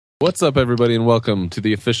What's up, everybody, and welcome to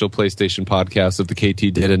the official PlayStation podcast of the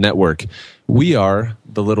KT Data Network. We are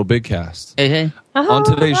the LittleBigKast. Hey. On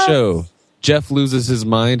today's show, Jeff loses his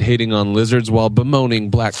mind hating on lizards while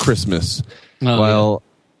bemoaning Black Christmas, while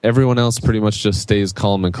everyone else pretty much just stays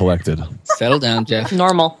calm and collected. Settle down, Jeff.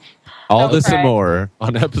 Normal. All this and more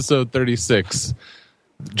on episode 36,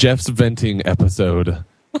 Jeff's venting episode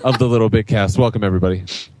of the LittleBigKast. Welcome, everybody.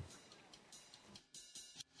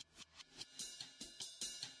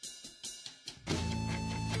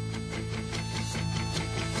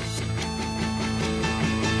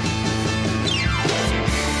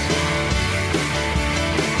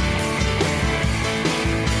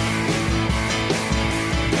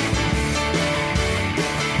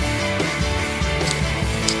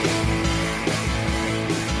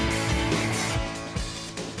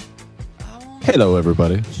 Hello,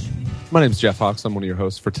 everybody. My name is Jeff Hawks. I'm one of your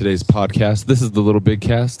hosts for today's podcast. This is the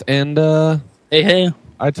LittleBigKast, and Hey.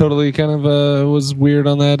 I totally kind of was weird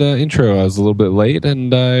on that intro. I was a little bit late,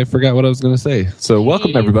 and I forgot what I was going to say. So,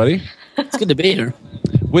 welcome, everybody. It's good to be here.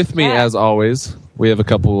 With me, as always, we have a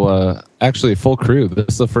couple, actually a full crew. This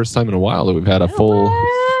is the first time in a while that we've had a full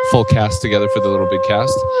cast together for the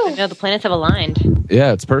LittleBigKast. I know, the planets have aligned.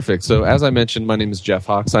 Yeah, it's perfect. So, as I mentioned, my name is Jeff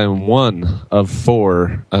Hawks. I am one of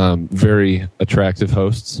four very attractive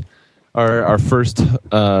hosts. Our first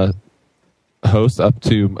host, up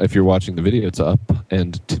to, if you're watching the video, it's up,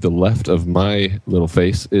 and to the left of my little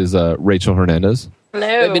face is Rachel Hernandez.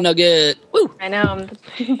 Hello. Baby Nugget. Woo. I know, I'm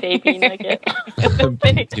the baby nugget.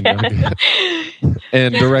 Baby Nugget.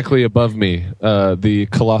 And directly above me, the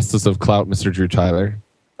Colossus of Clout, Mr. Drew Tyler.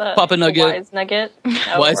 Papa Nugget. Wise Nugget.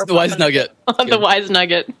 The Wise Nugget. The Wise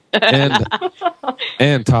Nugget.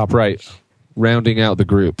 And top right, rounding out the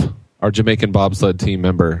group, our Jamaican bobsled team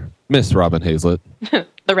member, Miss Robin Hazlett.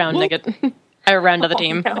 The Round Nugget. I round of the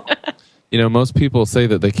team. No. You know, most people say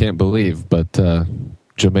that they can't believe, but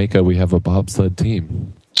Jamaica, we have a bobsled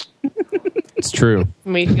team. It's true.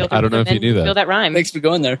 I don't know if you knew that. Feel that rhyme. Thanks for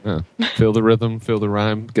going there. Yeah. Feel the rhythm, feel the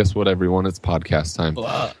rhyme. Guess what, everyone? It's podcast time.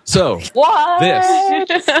 Wow. So, What?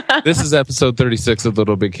 this is episode 36 of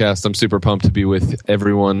LittleBigKast. I'm super pumped to be with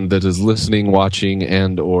everyone that is listening, watching,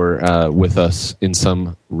 and or with us in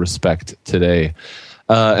some respect today.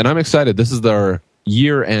 And I'm excited. This is our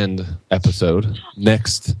year-end episode.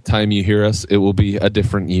 Next time you hear us, it will be a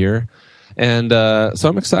different year. And so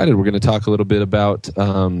I'm excited. We're going to talk a little bit about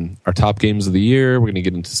our top games of the year. We're going to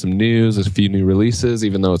get into some news, a few new releases,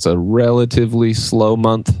 even though it's a relatively slow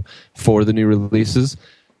month for the new releases.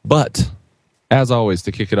 But as always,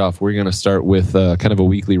 to kick it off, we're going to start with kind of a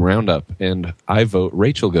weekly roundup. And I vote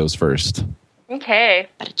Rachel goes first. Okay,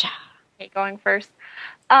 going first.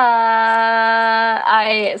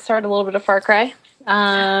 I started a little bit of Far Cry.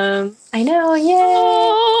 I know,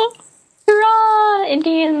 yay! Hurrah!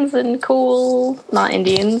 Indians and cool. Not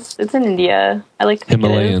Indians. It's in India. I like to think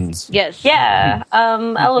Himalayans. Yes. Yeah.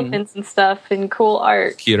 Elephants and stuff and cool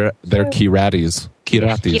art. They're Kiratis.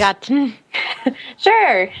 Kiratis. Kirat.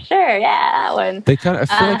 Sure. Yeah, that one. I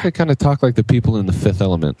feel like they kind of talk like the people in The Fifth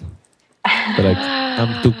Element. But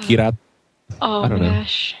I'm to Kirat. Oh I don't my know.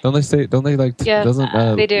 gosh. Don't they like? Yeah,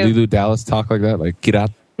 doesn't they do. Lulu Dallas talk like that? Like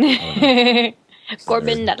Kirat.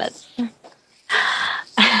 Corbin Dallas.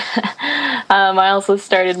 I also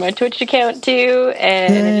started my Twitch account too,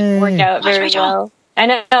 and it didn't work out very well. I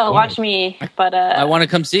know, watch me, but I want to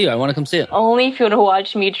come see you. only if you want to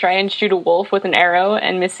watch me try and shoot a wolf with an arrow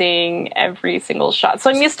and missing every single shot. So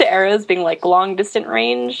I'm used to arrows being like long distant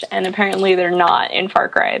range, and apparently they're not in Far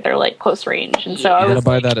Cry. They're like close range, and so I You was gotta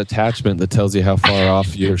buy that attachment that tells you how far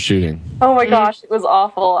off you're shooting. oh my gosh, it was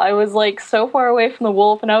awful. I was like so far away from the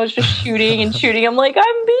wolf, and I was just shooting and shooting. I'm like,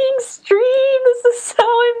 I'm being streamed. This is so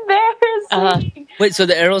embarrassing. Wait, so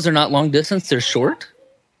the arrows are not long distance? They're short?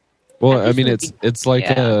 Well, I mean, it's like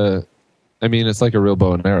it's like a real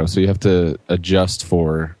bow and arrow, so you have to adjust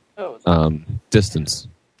for distance.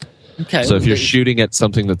 Okay. So if you're shooting at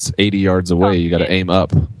something that's 80 yards away, you got to aim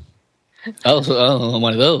up. Oh,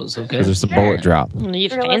 one of those. Okay. Because there's some bullet drop. You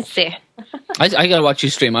fancy. I got to watch you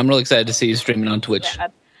stream. I'm really excited to see you streaming on Twitch.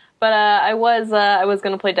 But I was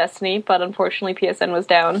going to play Destiny, but unfortunately PSN was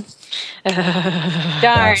down.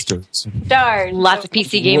 Bastards. Darn. Lots of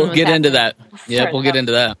PC games. We'll get into that. Yeah, we'll get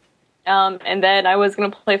into that. And then I was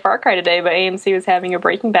going to play Far Cry today, but AMC was having a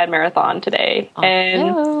Breaking Bad marathon today.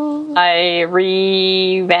 And I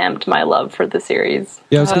revamped my love for the series.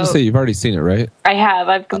 Yeah, I was going to say, you've already seen it, right? I have.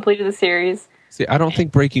 I've completed the series. See, I don't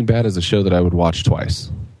think Breaking Bad is a show that I would watch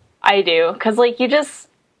twice. I do. Because, like, you just...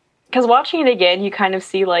 because watching it again, you kind of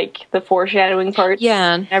see like the foreshadowing parts.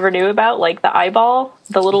 Yeah. I never knew about, like the eyeball,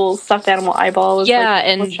 the little stuffed animal eyeball. Was, Yeah, like,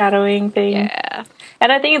 and foreshadowing thing. Yeah.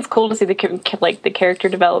 And I think it's cool to see the character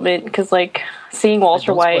development, because like seeing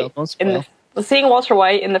Walter White seeing Walter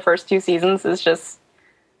White in the first 2 seasons is just.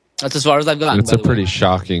 That's as far as I've gotten. It's a pretty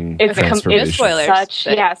shocking It's transformation. spoilers. such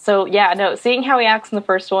seeing how he acts in the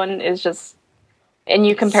first one is just, and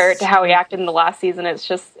you compare it to how he acted in the last season,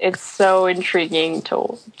 it's so intriguing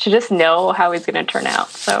to just know how he's going to turn out.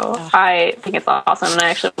 So I think it's awesome, and I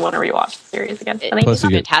actually want to rewatch the series again. I think Plus,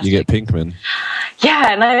 you get Pinkman.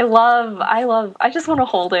 yeah, and I just want to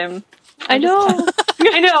hold him. I know.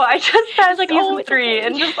 I just had like season 3,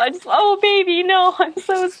 and oh baby, no, I'm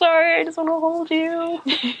so sorry. I just want to hold you.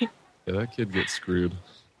 Yeah, that kid gets screwed.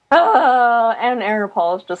 And Aaron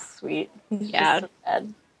Paul is just sweet. He's Yeah. just so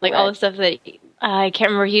sad. Like all the stuff that I can't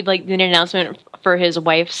remember. He like made an announcement for his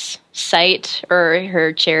wife's site or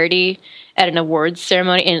her charity at an awards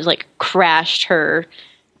ceremony, and it like crashed her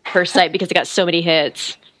site because it got so many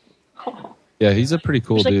hits. Yeah, he's a pretty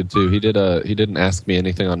cool dude too. He didn't ask me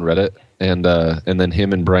anything on Reddit, and then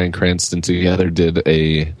him and Bryan Cranston together did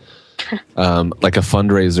a like a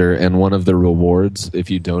fundraiser, and one of the rewards if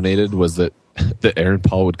you donated was that Aaron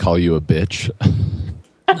Paul would call you a bitch.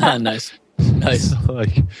 Nice. So,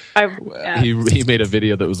 like he made a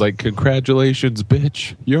video that was like, "Congratulations,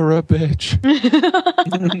 bitch! You're a bitch."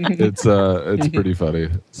 It's pretty funny.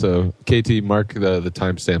 So KT, mark the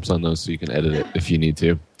timestamps on those so you can edit it if you need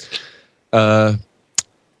to.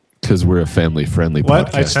 Because we're a family-friendly podcast.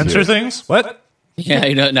 What? I censor things? What?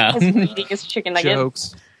 Yeah, no. His eating his chicken nugget.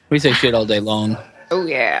 Jokes. We say shit all day long. Oh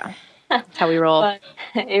yeah, that's how we roll. But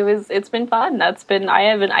it's been fun.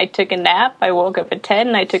 I took a nap. I woke up at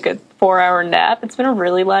 10. I took a 4-hour nap. It's been a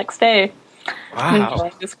really lax day. Wow.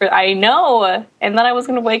 I know. And then I was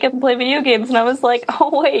going to wake up and play video games, and I was like,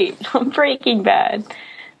 oh wait, I'm Breaking Bad.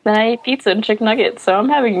 Then I ate pizza and chicken nuggets, so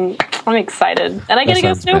I'm excited. And I get to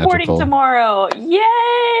go snowboarding tomorrow.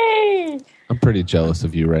 Yay! I'm pretty jealous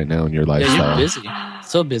of you right now in your lifestyle. Yeah, you're busy.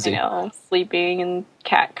 So busy. I know, sleeping and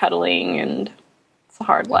cat cuddling, and it's a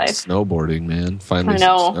hard life. Snowboarding, man. Finally I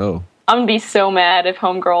know. some snow. I'm going to be so mad if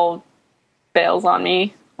homegirl bails on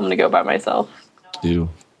me. I'm going to go by myself. Do.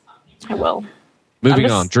 I will. Moving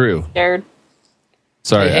on, Drew. Scared.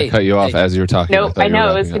 Sorry, Hey, I cut you off as you were talking. Nope, I know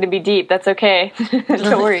it was going to be deep. That's okay.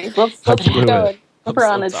 Don't worry. Let's keep going. We're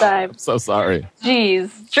on a time. I'm so sorry.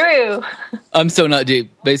 Jeez, Drew. I'm so not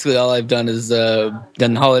deep. Basically, all I've done is done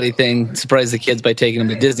the holiday thing, surprised the kids by taking them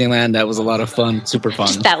to Disneyland. That was a lot of fun, super fun.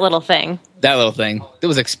 Just that little thing. That little thing. It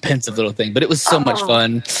was an expensive little thing, but it was so much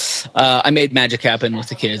fun. I made magic happen with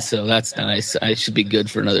the kids, so that's nice. I should be good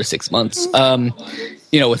for another 6 months. With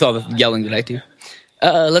all the yelling that I do.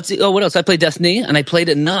 Let's see. Oh, what else? I played Destiny, and I played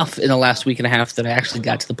enough in the last week and a half that I actually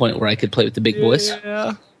got to the point where I could play with the big boys.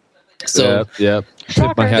 Yeah. So, yep.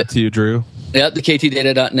 Tip my hat to you, Drew. yeah, the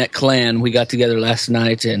KTData.net clan, we got together last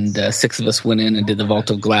night, and 6 of us went in and did the Vault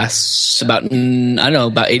of Glass. About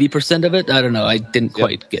 80% of it. I don't know. I didn't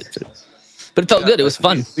quite get through, but it felt good. It was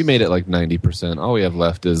fun. We made it like 90%. All we have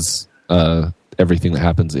left is everything that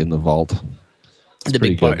happens in the vault. The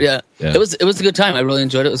big part, yeah. It was a good time. I really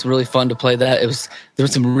enjoyed it. It was really fun to play that. There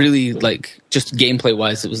was some really just gameplay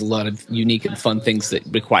wise. It was a lot of unique and fun things that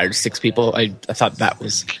required 6 people. I thought that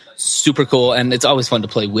was super cool, and it's always fun to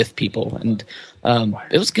play with people. And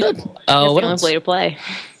it was good. What else? Way to play.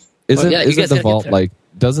 Isn't the vault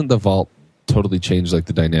doesn't the vault totally change the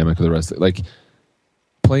dynamic of the rest of it?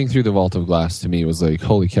 Playing through the Vault of Glass to me was like,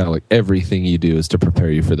 holy cow! Everything you do is to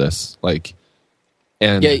prepare you for this.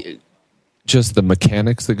 Just the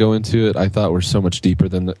mechanics that go into it, I thought were so much deeper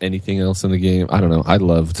than anything else in the game. I don't know. I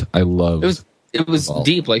loved. It was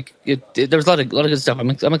deep. There was a lot of good stuff. I'm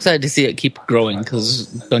excited to see it keep growing because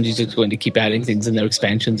Bungie's just going to keep adding things in their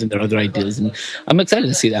expansions and their other ideas, and I'm excited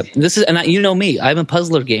to see that. You know me. I'm a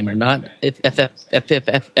puzzler gamer, not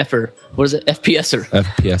FPSer. What is it? FPSer.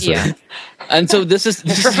 FPSer. Yeah. And so this is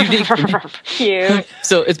unique. Cute.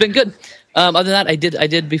 So it's been good. Other than that, I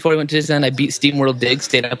did before I went to Disneyland, I beat SteamWorld Dig,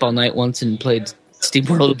 stayed up all night once and played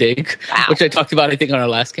SteamWorld Dig, which I talked about, I think, on our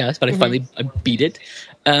last cast, but I beat it.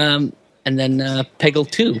 And then Peggle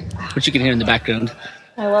 2, which you can hear in the background.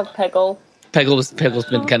 I love Peggle. Peggle's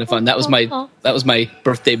been kind of fun. That was my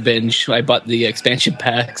birthday binge. I bought the expansion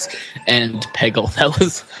packs and Peggle.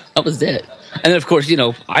 That was it. And then, of course,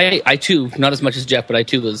 I too, not as much as Jeff, but I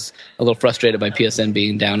too was a little frustrated by PSN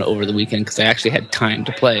being down over the weekend because I actually had time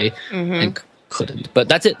to play and couldn't. But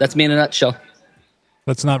that's it. That's me in a nutshell.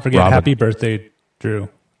 Let's not forget Robin. happy birthday, Drew.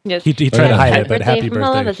 Yes. He tried to hide it, but happy from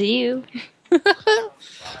all of us, birthday. you.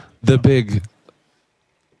 The big.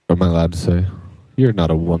 Am I allowed to say? You're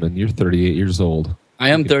not a woman. You're 38 years old. I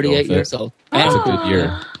am 38 years old. That's a good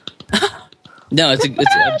year. No, it's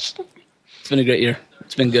been a great year.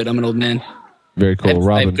 It's been good. I'm an old man. Very cool. I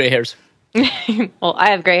Robin. have gray hairs. Well,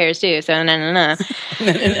 I have gray hairs too, so no.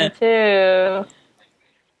 Too.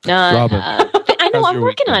 No, Robin. I know. How's I'm your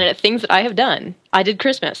working weekend? on it. Things that I have done. I did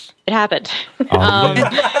Christmas. It happened. with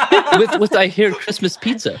I hear Christmas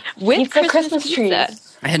pizza. With Christmas pizza.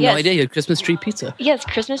 trees. I had no Yes. idea you had Christmas tree pizza. Yes,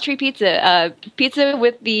 Christmas tree pizza. Pizza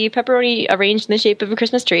with the pepperoni arranged in the shape of a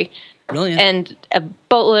Christmas tree, Brilliant. and a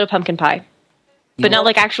boatload of pumpkin pie. But not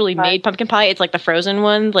like actually Pie. made pumpkin pie. It's like the frozen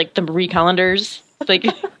one, like the Marie Callender's. Like,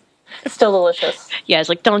 It's still delicious. yeah, it's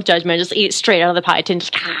like don't judge me. Just eat it straight out of the pie tin.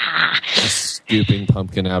 Just, Scooping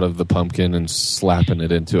pumpkin out of the pumpkin and slapping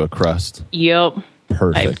it into a crust. Yep.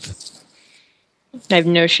 Perfect. I have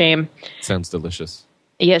no shame. Sounds delicious.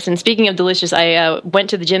 Yes, and speaking of delicious, I went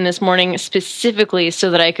to the gym this morning specifically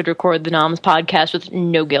so that I could record the Noms podcast with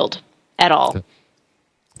no guilt at all.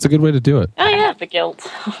 It's a good way to do it. Oh, I yeah. have the guilt.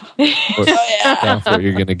 Off what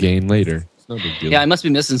you're going to gain later. It's no big deal. Yeah, I must be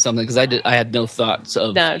missing something because I had no thoughts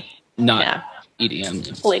of No. not Yeah. eating.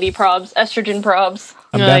 Lady probs, estrogen probs.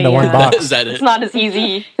 I'm down to one yeah. box. Is that it? It's not as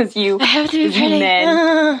easy as you. I have to be as you pretty.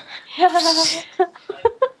 men.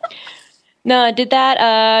 No, I did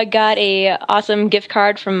that. Got a awesome gift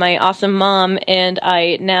card from my awesome mom, and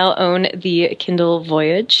I now own the Kindle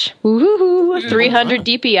Voyage. Woohoo! 300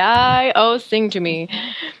 DPI. Oh, sing to me.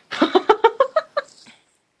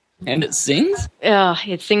 And it sings?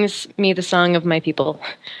 It sings me the song of my people.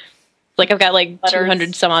 Like I've got like Letters.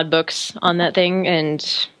 200 some odd books on that thing, and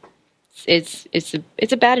it's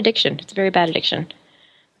a bad addiction. It's a very bad addiction.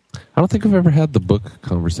 I don't think I've ever had the book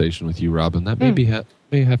conversation with you, Robin. That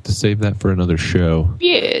may have to save that for another show.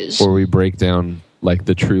 Yes. Where we break down like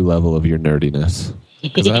the true level of your nerdiness.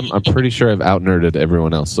 Because I'm pretty sure I've out-nerded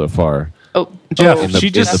everyone else so far Oh, Jeff, in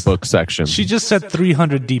the book section. She just said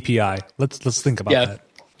 300 DPI. Let's think about Yeah. that.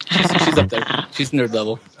 She's up there. She's nerd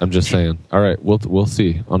level. I'm just saying. All right, we'll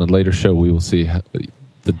see. On a later show, we will see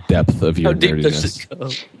the depth of your How deep does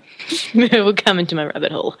nerdiness. it go? we'll come into my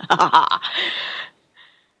rabbit hole.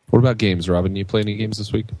 What about games, Robin? You play any games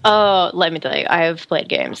this week? Oh, let me tell you, I have played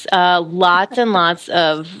games. Lots and lots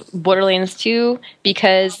of Borderlands 2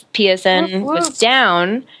 because PSN was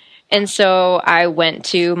down. And so I went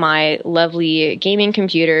to my lovely gaming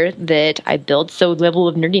computer that I built, so level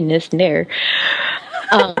of nerdiness there.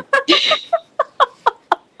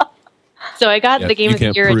 So I got the game you of the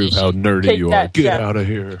can't year prove edition. how nerdy Take you are. that, Get Jeff. out of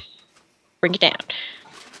here. Bring it down.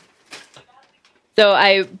 So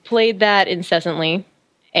I played that incessantly,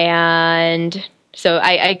 and so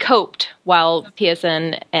I coped while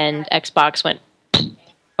PSN and Xbox went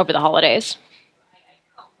over the holidays.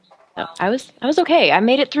 So I was okay. I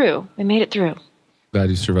made it through. Glad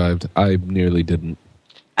you survived. I nearly didn't.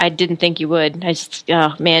 I didn't think you would. I just,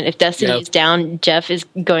 oh man, if Destiny Yep. is down, Jeff is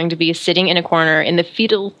going to be sitting in a corner in the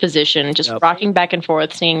fetal position, just Yep. rocking back and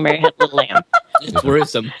forth, singing "Mary Had a Little Lamb." It's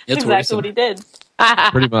worrisome. It's exactly worrisome. what he did.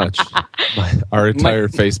 Pretty much. Our entire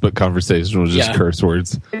Facebook conversation was just Yeah. curse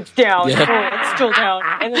words. It's down. Yeah. It's still down.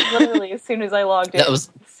 And then literally, as soon as I logged in, That was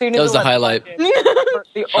the the highlight.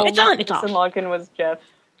 The only on, it's person off. logged in was Jeff.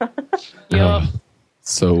 Oh,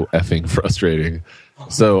 so effing frustrating.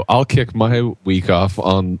 So I'll kick my week off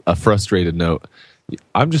on a frustrated note.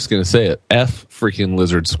 I'm just going to say it. F freaking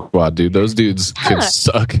Lizard Squad, dude. Those dudes can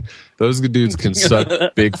suck. Those dudes can suck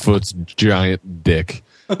Bigfoot's giant dick.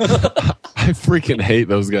 I freaking hate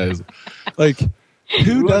those guys. Like,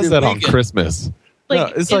 who does that on Christmas?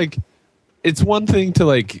 No, it's one thing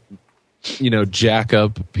to jack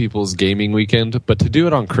up people's gaming weekend, but to do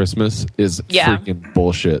it on Christmas is Yeah. freaking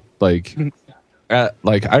bullshit. Like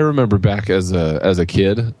I remember back as a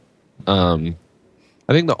kid,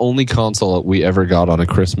 I think the only console we ever got on a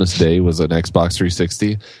Christmas day was an Xbox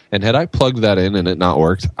 360, and had I plugged that in and it not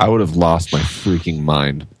worked, I would have lost my freaking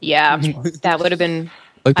mind. Yeah, that would have been.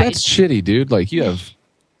 Like, that's shitty, dude. Like, you have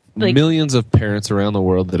millions of parents around the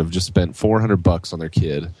world that have just spent $400 on their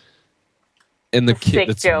kid, and the kid Sick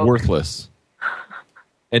that's joke. worthless.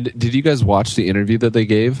 And did you guys watch the interview that they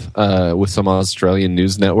gave with some Australian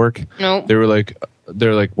news network? Nope. They're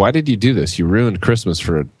like, why did you do this? You ruined Christmas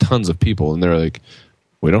for tons of people. And they're like,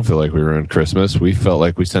 we don't feel like we ruined Christmas. We felt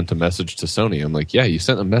like we sent a message to Sony. I'm like, yeah, you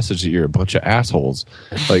sent a message that you're a bunch of assholes.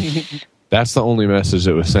 Like, that's the only message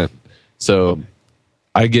that was sent. So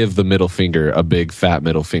I give the middle finger, a big fat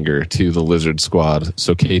middle finger, to the Lizard Squad.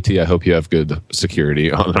 So KT, I hope you have good security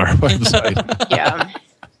on our website. Yeah.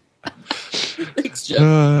 Thanks, Jeff.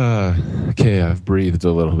 Okay, I've breathed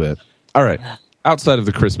a little bit. All right. Outside of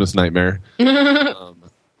the Christmas nightmare,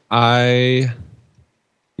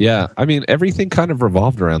 Yeah, I mean, everything kind of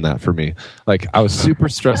revolved around that for me. Like, I was super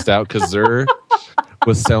stressed out because Zur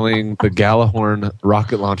was selling the Galahorn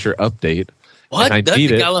rocket launcher update. What? And I That's need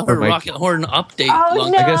the it Gallagher for my- Rocket Horn update. Oh,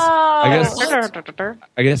 no. I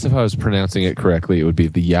guess if I was pronouncing it correctly, it would be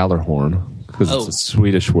the Jallarhorn because it's a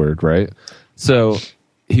Swedish word, right? So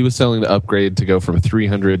he was selling the upgrade to go from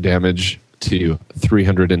 300 damage to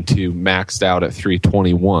 302, maxed out at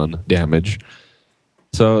 321 damage.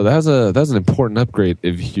 So that's an important upgrade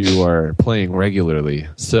if you are playing regularly.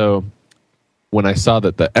 So when I saw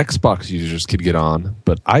that the Xbox users could get on,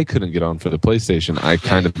 but I couldn't get on for the PlayStation, I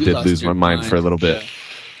kind of did lose my mind for a little bit.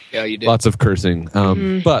 Yeah, you did. Lots of cursing.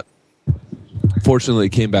 But fortunately,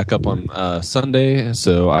 it came back up on Sunday,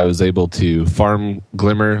 so I was able to farm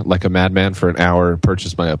Glimmer like a madman for an hour,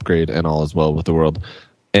 purchase my upgrade, and all is well with the world.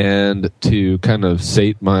 And to kind of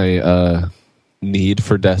sate my need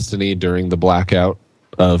for Destiny during the blackout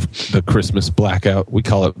of the Christmas blackout. We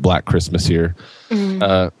call it Black Christmas here.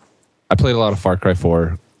 I played a lot of Far Cry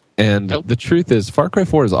 4, and the truth is, Far Cry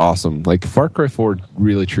 4 is awesome. Like, Far Cry 4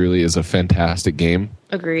 really, truly is a fantastic game.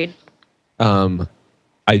 Agreed. I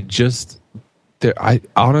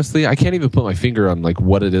honestly, I can't even put my finger on like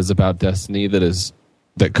what it is about Destiny that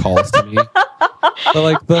calls to me. But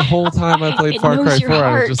like the whole time I played Far Cry 4,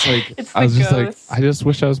 I was just like, I just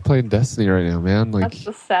wish I was playing Destiny right now, man. Like, that's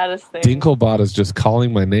the saddest thing. Dinklebot is just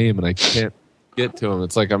calling my name, and I can't get to him.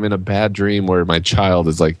 It's like I'm in a bad dream where my child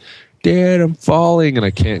is like, "Dad, I'm falling," and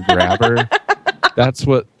I can't grab her. That's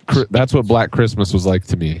what Black Christmas was like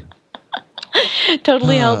to me.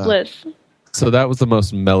 Totally helpless. So that was the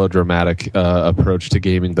most melodramatic approach to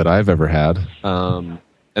gaming that I've ever had. And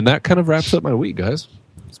that kind of wraps up my week, guys.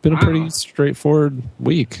 It's been a pretty straightforward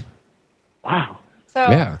week. Wow. So,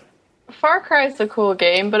 yeah. Far Cry is a cool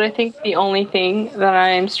game, but I think the only thing that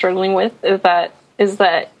I am struggling with is that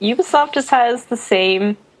Ubisoft just has the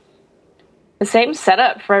same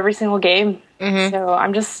setup for every single game. Mm-hmm. So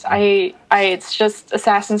I'm just it's just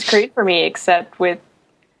Assassin's Creed for me, except with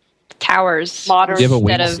towers, modern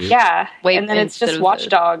instead of and then it's just Watch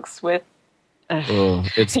Dogs with.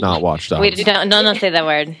 It's not Watch Dogs. Wait, don't say that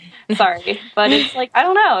word. Sorry, but it's like I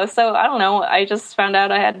don't know. So I don't know. I just found out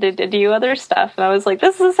I had to do other stuff, and I was like,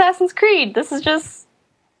 "This is Assassin's Creed. This is that."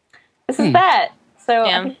 So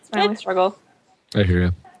I think it's my only struggle. I hear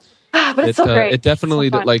you. But it's so great. It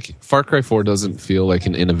definitely like Far Cry 4 doesn't feel like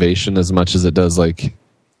an innovation as much as it does like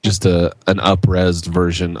just an up-resed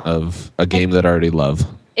version of a game that I already love.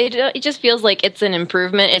 It just feels like it's an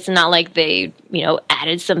improvement. It's not like they,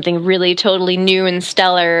 added something really totally new and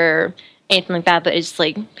stellar or anything like that, but it's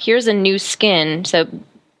like, here's a new skin. So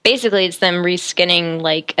basically it's them reskinning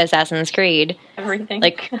like Assassin's Creed. Everything.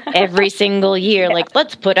 Like every single year. Yeah. Like,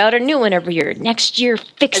 let's put out a new one every year. Next year,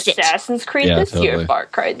 fix it. Assassin's Creed this year, Far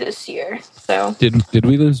Cry this year. So Did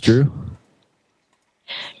we lose Drew?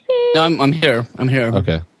 No, I'm here.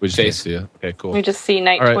 Okay. We just can't see you. Okay, cool. We just see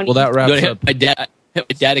Night 20. All right, well that wraps up. My data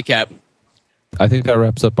cap. I think that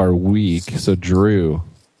wraps up our week. So Drew,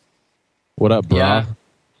 what up, brah? Yeah.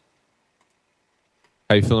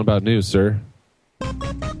 How you feeling about news, sir?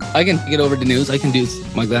 I can get over the news. I can do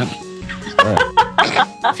something like that. All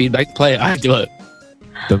right. Feedback play. I do it.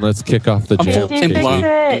 Then let's kick off the jam.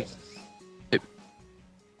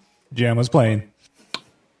 Jam was playing.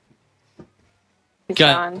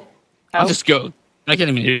 Gone. I'll just go. I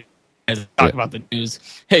can't even talk about the news.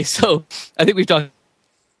 Hey, so I think we've talked.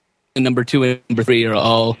 Number 2 and number 3 are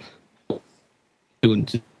all doing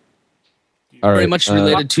very much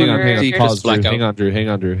related to hang on, pause, blackout. Hang on, Drew.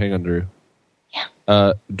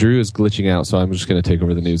 Yeah. Drew is glitching out, so I'm just going to take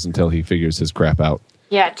over the news until he figures his crap out.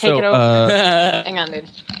 Yeah, take it over. Hang on, dude.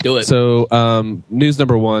 Do it. So, news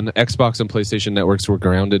number 1, Xbox and PlayStation networks were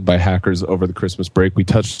grounded by hackers over the Christmas break. We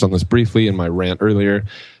touched on this briefly in my rant earlier.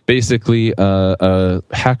 Basically, a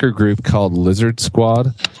hacker group called Lizard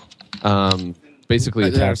Squad basically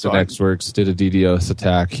attacked the networks, did a DDoS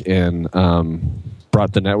attack, and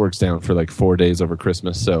brought the networks down for like 4 days over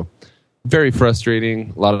Christmas. So very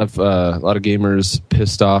frustrating. A lot of gamers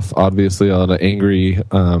pissed off. Obviously, a lot of angry.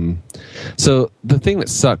 So the thing that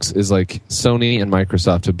sucks is like Sony and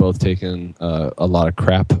Microsoft have both taken a lot of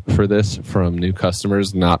crap for this from new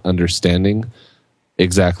customers not understanding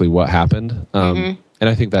exactly what happened. And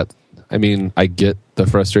I think that, I get the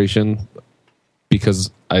frustration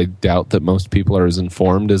because I doubt that most people are as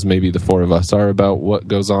informed as maybe the 4 of us are about what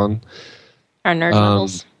goes on. Our nerd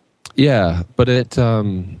levels. Yeah, but it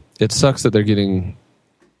sucks that they're getting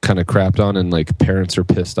kind of crapped on and like parents are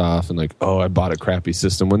pissed off and like, oh, I bought a crappy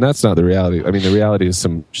system, when that's not the reality. The reality is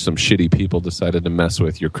some shitty people decided to mess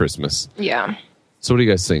with your Christmas. Yeah. So what do you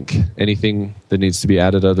guys think? Anything that needs to be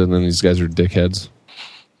added other than these guys are dickheads?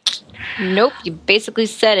 Nope, you basically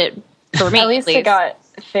said it for me. At least it got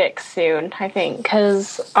fixed soon, I think,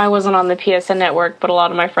 because I wasn't on the PSN network, but a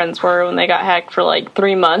lot of my friends were when they got hacked for like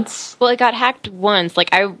 3 months. Well, it got hacked once.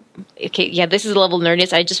 This is a level of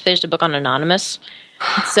nerdiness. I just finished a book on Anonymous.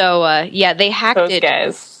 So, they hacked Those it.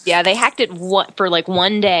 guys. Yeah, they hacked it for like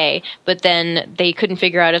one day, but then they couldn't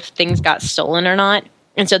figure out if things got stolen or not.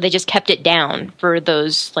 And so they just kept it down for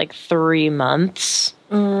those like 3 months.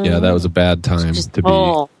 Yeah, that was a bad time to be.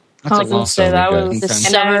 Oh. That's a long So that was The and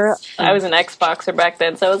summer. I was an Xboxer back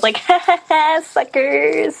then, so I was like,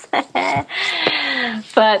 suckers.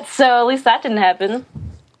 But so at least that didn't happen.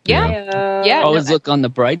 Yeah. Yeah. Always look on the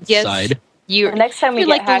bright side. Next time we you're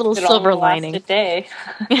get like the hacked, little it'll silver only last lining. a day.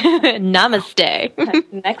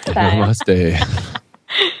 Namaste. Next time. Namaste.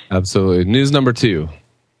 Absolutely. News number 2.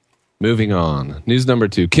 Moving on. News number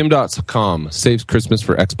 2. Kim.com saves Christmas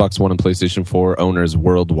for Xbox One and PlayStation 4 owners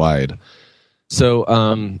worldwide.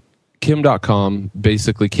 So, Kim.com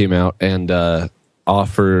basically came out and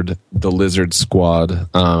offered the Lizard Squad,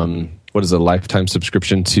 what is a lifetime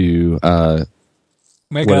subscription to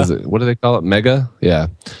Mega. What is it? What do they call it? Mega? Yeah.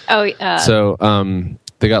 Oh, yeah. So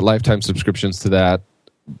they got lifetime subscriptions to that,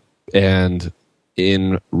 and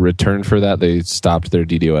in return for that, they stopped their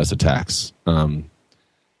DDoS attacks.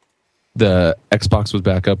 The Xbox was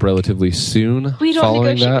back up relatively soon. We don't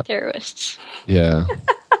following negotiate that. with terrorists. Yeah,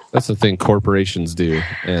 that's the thing corporations do,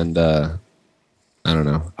 and I don't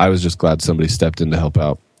know. I was just glad somebody stepped in to help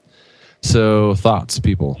out. So, thoughts,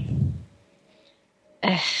 people?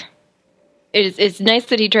 It's nice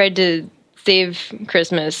that he tried to save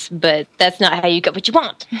Christmas, but that's not how you get what you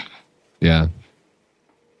want. Yeah.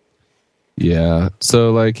 Yeah.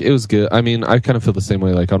 So, like, it was good. I mean, I kind of feel the same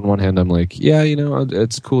way. Like, on one hand, I'm like, yeah,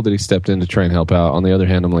 it's cool that he stepped in to try and help out. On the other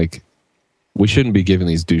hand, I'm like, we shouldn't be giving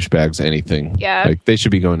these douchebags anything. Yeah. Like, they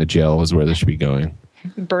should be going to jail is where they should be going.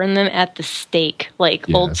 Burn them at the stake, like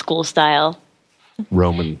Yeah. old school style.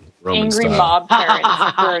 Roman Angry style. mob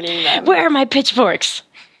parents burning them. Where are my pitchforks?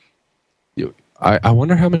 I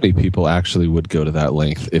wonder how many people actually would go to that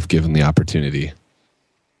length if given the opportunity.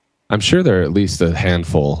 I'm sure there are at least a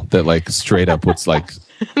handful that, like, straight up would, like,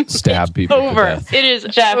 stab people to Over. death. It is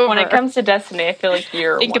Jeff, over. when it comes to Destiny, I feel like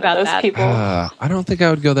you're Think one about of those that. people. I don't think I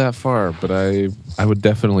would go that far, but I would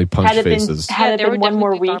definitely punch Had it been- faces. had it there been would one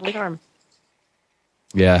more definitely be week. arm in arm.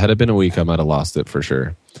 Yeah, had it been a week, I might have lost it for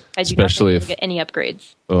sure. I do Especially not if- get any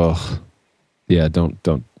upgrades. Oh, yeah. Don't.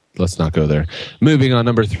 Let's not go there. Moving on,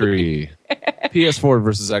 number 3, PS4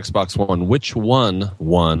 versus Xbox One. Which one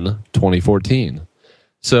won 2014?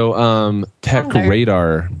 So, Tech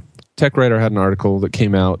Radar had an article that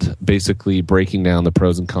came out basically breaking down the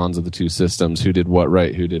pros and cons of the two systems, who did what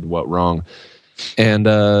right, who did what wrong.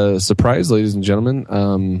 And surprise, ladies and gentlemen,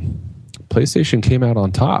 PlayStation came out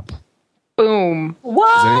on top. Boom.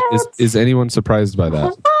 What? Is anyone surprised by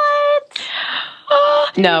that?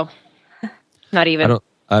 What? No. Not even.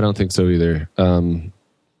 I don't think so either.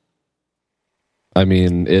 I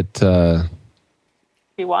mean, it.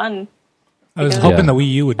 We won. I was Yeah. hoping the Wii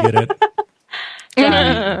U would get it.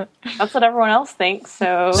 That's what everyone else thinks.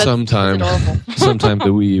 So Sometime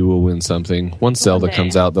the Wii U will win something. Once Zelda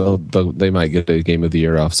comes out, they might get a Game of the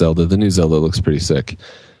Year off Zelda. The new Zelda looks pretty sick.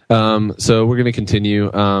 So we're going to continue.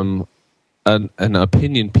 An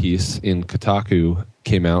opinion piece in Kotaku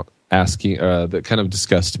came out asking that kind of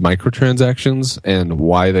discussed microtransactions and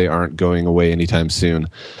why they aren't going away anytime soon.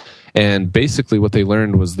 And basically, what they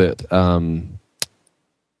learned was that 1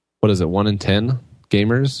 in 10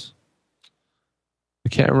 gamers. I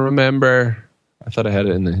can't remember. I thought I had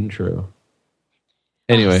it in the intro.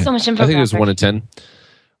 Anyway, so much I think it was infographic. 1 in 10.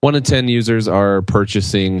 1 in 10 users are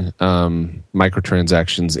purchasing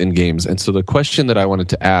microtransactions in games. And so the question that I wanted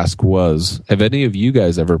to ask was, have any of you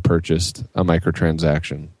guys ever purchased a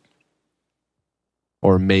microtransaction?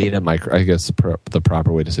 Or made a I guess the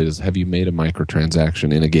proper way to say it is, have you made a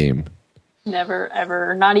microtransaction in a game? never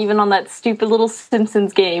ever. Not even on that stupid little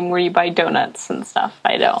Simpsons game where you buy donuts and stuff.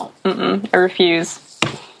 I don't. I refuse.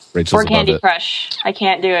 Rachel's Or above Candy it. Crush. I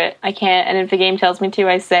can't do it. I can't. And if the game tells me to,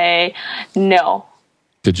 I say no.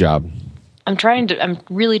 Good job. I'm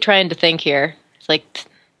really trying to think here. It's like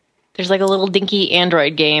there's like a little dinky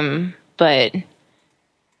Android game, but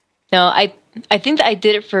no, I think that I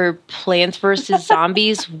did it for Plants vs.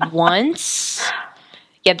 Zombies once.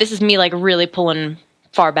 Yeah, this is me like really pulling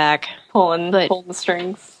far back. Pulling But- the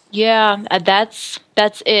strings. Yeah, that's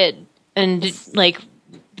it. And like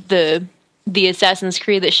the Assassin's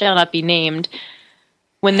Creed that shall not be named.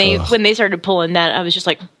 When they started pulling that, I was just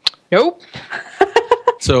like, nope.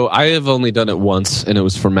 So I have only done it once, and it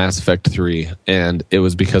was for Mass Effect 3, and it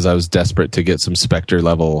was because I was desperate to get some Spectre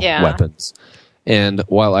level Yeah. weapons. And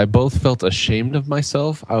while I both felt ashamed of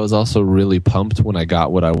myself, I was also really pumped when I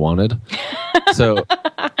got what I wanted. So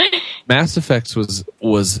Mass Effect was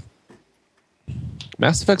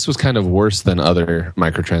kind of worse than other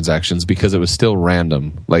microtransactions because it was still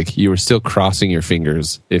random. Like, you were still crossing your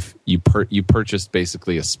fingers if you purchased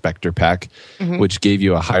basically a Spectre pack, which gave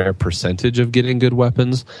you a higher percentage of getting good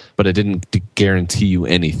weapons, but it didn't guarantee you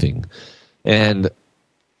anything. And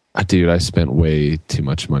dude, I spent way too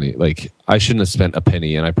much money. Like, I shouldn't have spent a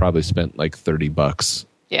penny, and I probably spent like $30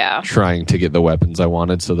 trying to get the weapons I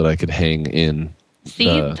wanted so that I could hang in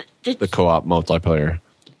the co-op multiplayer.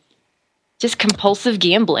 Just compulsive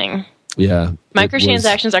gambling. Yeah.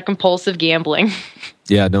 Microtransactions are compulsive gambling.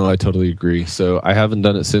 Yeah, no, I totally agree. So I haven't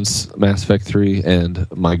done it since Mass Effect 3,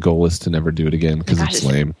 and my goal is to never do it again because it's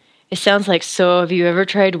lame. It sounds like, so have you ever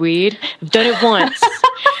tried weed? I've done it once.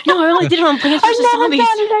 No, I only did it on Plants vs. Zombies.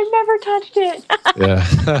 I've never touched it.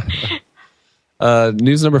 Yeah.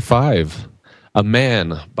 News number 5. A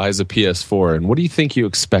man buys a PS4, and what do you think you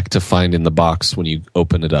expect to find in the box when you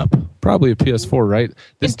open it up? Probably a PS4, right?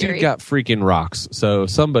 This dude got freaking rocks. So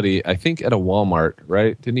somebody, I think at a Walmart,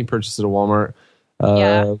 right? Didn't he purchase it at Walmart?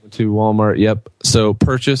 Yeah. To Walmart, yep. So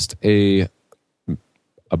purchased a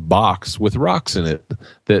box with rocks in it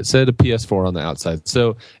that said a PS4 on the outside.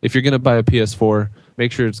 So if you're going to buy a PS4,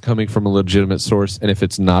 make sure it's coming from a legitimate source. And if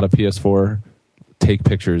it's not a PS4, take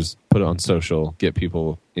pictures, put it on social, get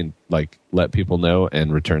people in, like, let people know,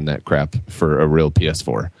 and return that crap for a real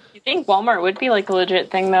PS4. You think Walmart would be like a legit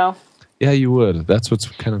thing, though? Yeah, you would. That's what's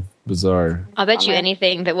kind of bizarre. I'll bet you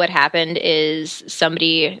anything that what happened is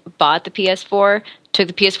somebody bought the PS4, took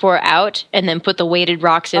the PS4 out, and then put the weighted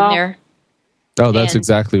rocks in there. Oh, that's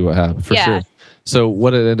exactly what happened, for sure. So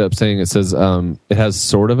what it ended up saying, it says it has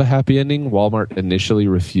sort of a happy ending. Walmart initially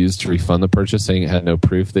refused to refund the purchase, saying it had no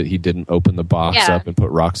proof that he didn't open the box up and put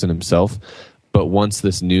rocks in himself. But once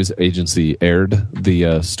this news agency aired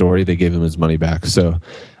the story, they gave him his money back. So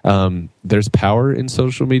there's power in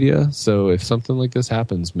social media. So if something like this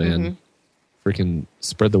happens, man, freaking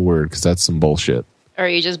spread the word, because that's some bullshit. Or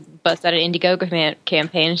you just bust out an Indiegogo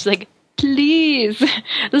campaign. It's like, please,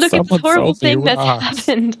 look at this horrible thing that's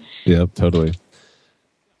happened. Yep, totally.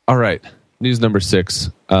 All right, news number 6.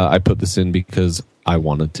 I put this in because I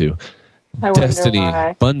wanted to. Destiny.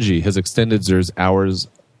 Bungie has extended Xur's hours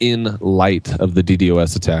in light of the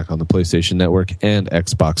DDoS attack on the PlayStation Network and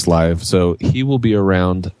Xbox Live. So he will be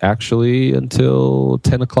around actually until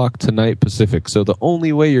 10 o'clock tonight Pacific. So the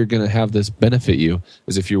only way you're going to have this benefit you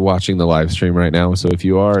is if you're watching the live stream right now. So if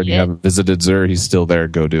you are and you haven't visited Xur, he's still there.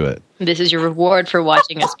 Go do it. This is your reward for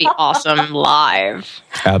watching us be awesome live.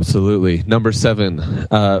 Absolutely. Number 7.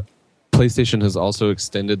 PlayStation has also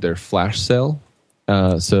extended their flash sale.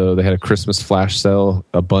 So they had a Christmas flash sale.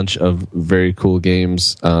 A bunch of very cool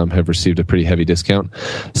games have received a pretty heavy discount.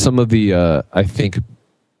 Some of the, I think,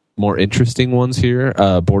 more interesting ones here.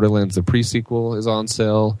 Borderlands, the pre-sequel, is on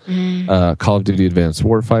sale. Call of Duty Advanced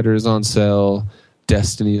Warfighter is on sale.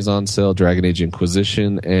 Destiny is on sale. Dragon Age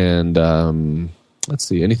Inquisition. And let's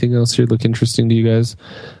see, anything else here look interesting to you guys?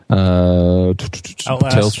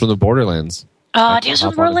 Tales from the Borderlands. Tales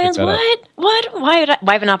from the Borderlands? What? Why have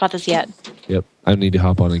I not bought this yet? Yep, I need to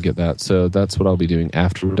hop on and get that. So that's what I'll be doing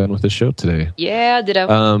after we're done with the show today. Yeah,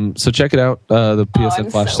 ditto. So check it out. The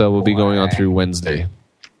PSN flash sale will be going on through Wednesday.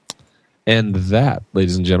 And that,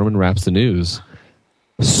 ladies and gentlemen, wraps the news.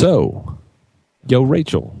 So, yo,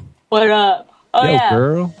 Rachel. What up? Oh, yo,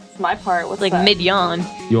 girl. It's my part. What's like mid-yawn.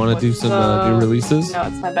 You want to do some new releases? No,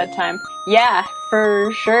 it's my bedtime. Yeah,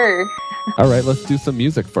 for sure. All right, let's do some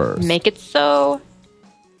music first. Make it so.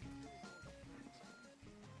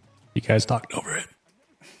 You guys talked over it.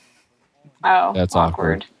 Oh, that's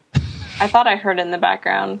awkward. I thought I heard it in the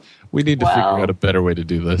background. We need to figure out a better way to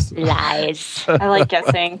do this. Lies. I like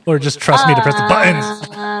guessing. Or just trust me to press the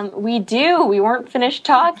buttons. We do. We weren't finished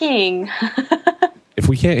talking. If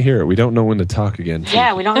we can't hear it, we don't know when to talk again.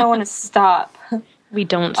 Yeah, we don't know when to stop. We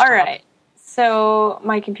don't stop. All right. So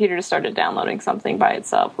my computer just started downloading something by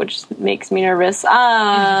itself, which makes me nervous.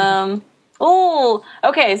 Oh,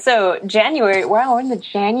 okay. So January. Wow, we're in the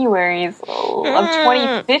Januaries of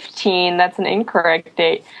 2015. That's an incorrect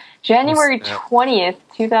date. January 20th,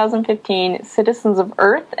 2015. Citizens of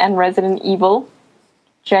Earth and Resident Evil.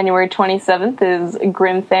 January 27th is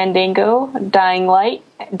Grim Fandango, Dying Light,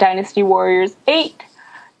 Dynasty Warriors 8,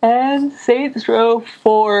 and Saints Row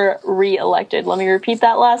 4 re-elected. Let me repeat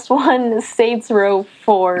that last one. Saints Row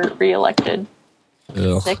 4 re-elected.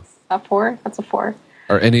 6? Not 4? That's a 4.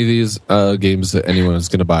 Are any of these games that anyone is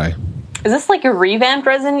going to buy? Is this like a revamped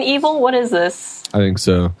Resident Evil? What is this? I think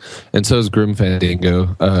so. And so is Grim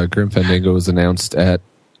Fandango. Grim Fandango was announced at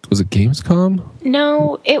Was it Gamescom?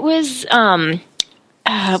 No, it was.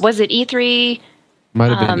 Was it E3?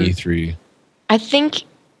 Might have been E3. I think.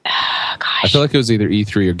 I feel like it was either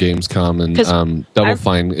E3 or Gamescom, and Double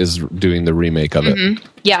Fine is doing the remake of it.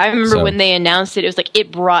 Yeah, I remember when they announced it. It was like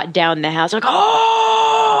it brought down the house. Like,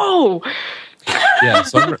 oh. Yeah,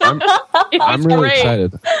 so I'm really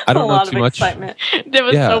excited. I don't know too much. Excitement. There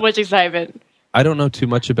was so much excitement. I don't know too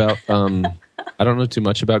much about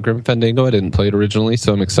Grim Fandango. I didn't play it originally,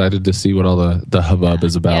 so I'm excited to see what all the hubbub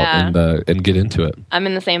is about and get into it. I'm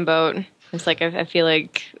in the same boat. It's like I feel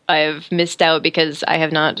like I've missed out because I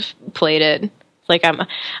have not played it. It's like I'm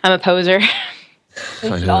a poser.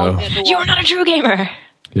 I know. You are not a true gamer.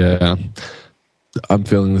 Yeah, I'm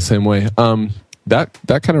feeling the same way. That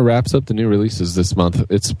kind of wraps up the new releases this month.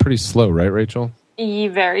 It's pretty slow, right, Rachel?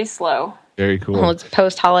 Very slow. Very cool. Well, it's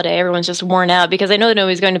post-holiday. Everyone's just worn out because I know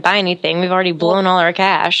nobody's going to buy anything. We've already blown all our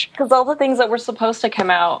cash. Because all the things that were supposed to come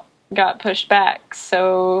out got pushed back,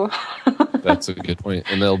 so... That's a good point.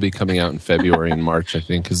 And they'll be coming out in February and March, I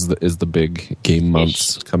think, is the big game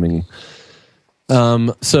months coming.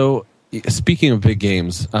 So, speaking of big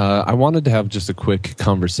games, I wanted to have just a quick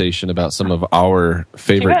conversation about some of our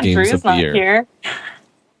favorite games Drew's of the year. Here.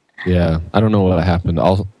 Yeah, I don't know what happened.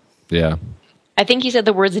 I think he said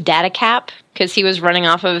the words data cap because he was running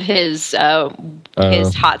off of his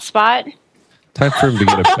hotspot. Time for him to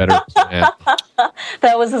get a better plan.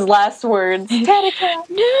 That was his last words. Data cap.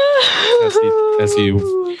 No. As he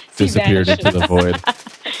disappeared into the void.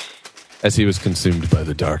 As he was consumed by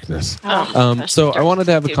the darkness. So I wanted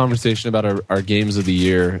to have a conversation about our games of the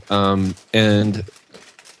year and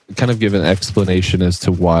kind of give an explanation as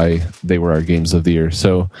to why they were our games of the year.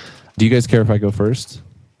 So do you guys care if I go first?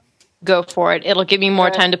 Go for it. It'll give me more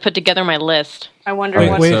time to put together my list. I wonder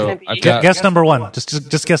what's going to be. Guess number one.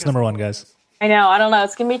 Just guess number one, guys. I know. I don't know.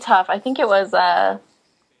 It's going to be tough. I think it was the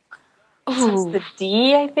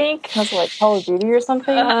D, I think. Was it like Call of Duty or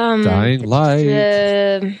something? Dying Light.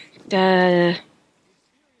 Dota.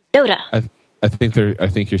 I think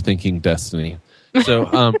you're thinking Destiny.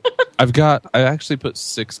 So I actually put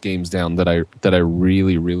 6 games down that I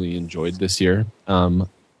really, really enjoyed this year.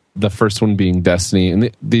 The first one being Destiny,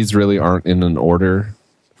 and these really aren't in an order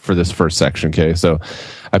for this first section, okay? So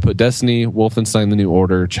I put Destiny, Wolfenstein The New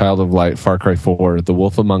Order, Child of Light, Far Cry 4, The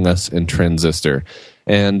Wolf Among Us, and Transistor.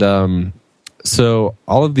 And so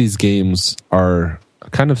all of these games are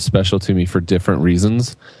kind of special to me for different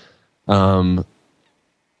reasons. Child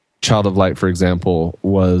of Light, for example,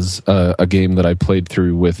 was a game that I played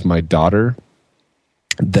through with my daughter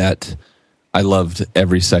that I loved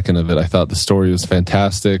every second of it. I thought the story was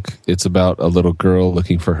fantastic. It's about a little girl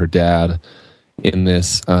looking for her dad in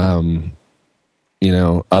this, otherworldly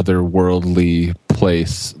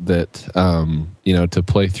place that, to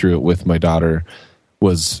play through it with my daughter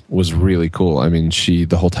was really cool. I mean,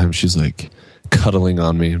 the whole time she's like cuddling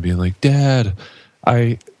on me and being like, "Dad,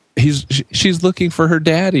 she's looking for her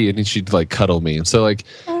daddy," and she'd like cuddle me. And so like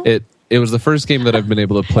it was the first game that I've been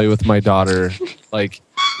able to play with my daughter, like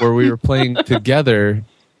where we were playing together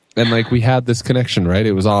and like we had this connection, right?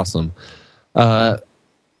 It was awesome.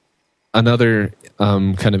 Another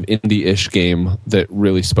kind of indie-ish game that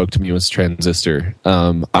really spoke to me was Transistor.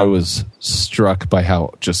 I was struck by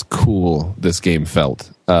how just cool this game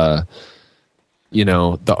felt. The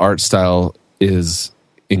art style is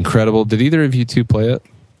incredible. Did either of you two play it?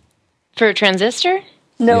 For Transistor?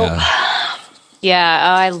 No.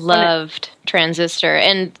 Yeah, I loved Transistor.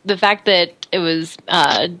 And the fact that it was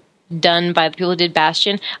done by the people who did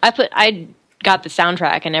Bastion, I got the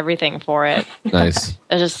soundtrack and everything for it. Nice.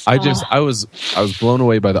 I was blown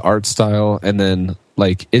away by the art style, and then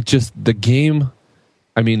like the game,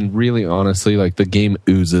 I mean, really honestly, like the game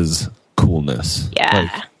oozes coolness. Yeah.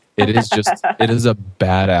 Like, it is a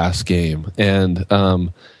badass game. And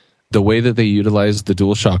the way that they utilized the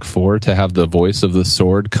DualShock 4 to have the voice of the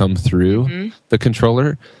sword come through the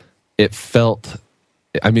controller, it felt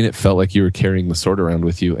like you were carrying the sword around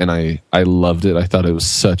with you, and I loved it. I thought it was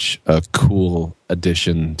such a cool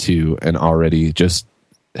addition to an already just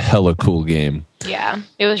hella cool game. Yeah,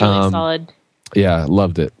 it was really solid. Yeah,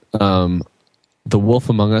 loved it. The Wolf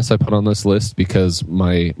Among Us I put on this list because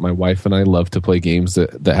my wife and I love to play games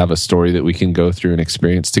that have a story that we can go through and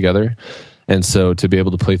experience together. And so to be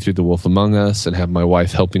able to play through The Wolf Among Us and have my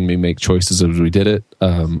wife helping me make choices as we did it,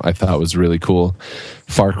 I thought was really cool.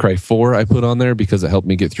 Far Cry 4 I put on there because it helped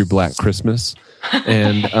me get through Black Christmas.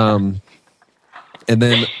 And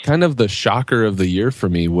then kind of the shocker of the year for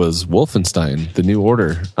me was Wolfenstein, The New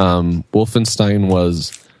Order. Wolfenstein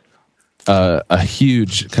was a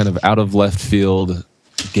huge kind of out of left field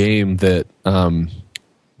game that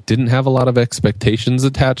didn't have a lot of expectations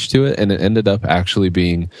attached to it, and it ended up actually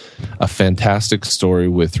being a fantastic story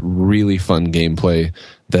with really fun gameplay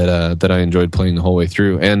that I enjoyed playing the whole way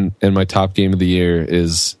through. And my top game of the year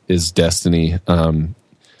is Destiny.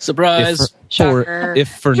 Surprise! If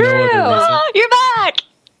for no other reason. You're back.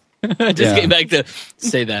 I just came back to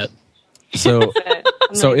say that. So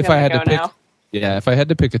if I had to pick, now. if I had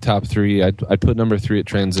to pick a top three, I'd put number 3 at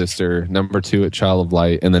Transistor, number 2 at Child of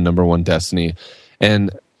Light, and then number 1 Destiny.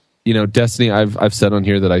 And Destiny, I've said on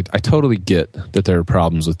here that I totally get that there are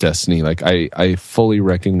problems with Destiny. Like I fully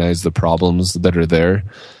recognize the problems that are there.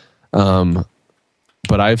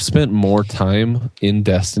 But I've spent more time in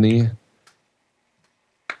Destiny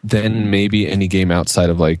than maybe any game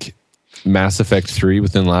outside of like Mass Effect 3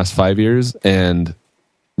 within the last 5 years, and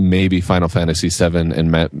maybe Final Fantasy 7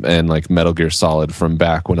 and like Metal Gear Solid from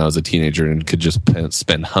back when I was a teenager and could just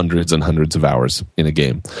spend hundreds and hundreds of hours in a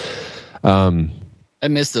game. I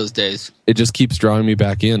miss those days. It just keeps drawing me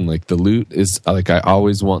back in. Like the loot is like, I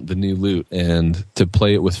always want the new loot, and to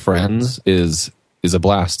play it with friends is a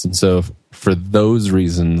blast. And so for those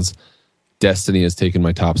reasons, Destiny has taken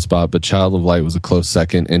my top spot, but Child of Light was a close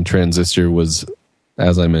second, and Transistor was,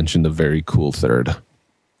 as I mentioned, a very cool third.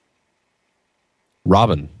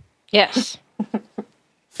 Robin. Yes.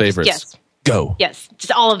 Favorites. Yes. Go. Yes.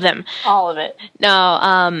 Just all of them. All of it. No,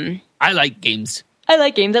 I like games. I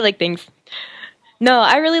like games. I like things. No,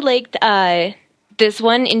 I really liked this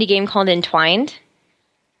one indie game called Entwined.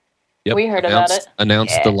 Yep. We heard about it.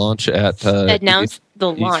 Announced the launch at Announced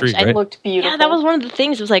the launch. E3, right? It looked beautiful. Yeah, that was one of the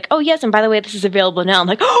things. It was like, oh yes, and by the way, this is available now. I'm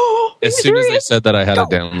like, oh, As soon as they said that, I had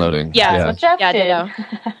it downloading. Yeah. That's what Jeff Yeah,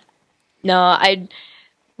 did. no,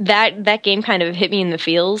 that game kind of hit me in the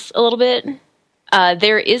feels a little bit.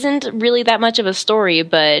 There isn't really that much of a story,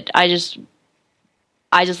 but I just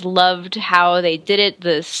loved how they did it.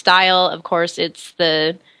 The style, of course, it's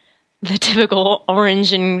the typical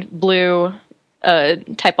orange and blue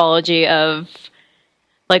typology of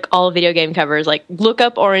like all video game covers. Like look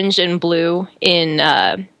up orange and blue in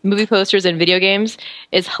movie posters and video games.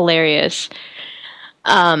 It's hilarious.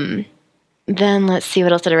 Then let's see,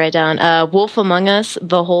 what else did I write down? Wolf Among Us,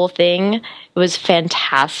 the whole thing was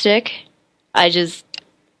fantastic. I don't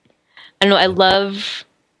know, I love,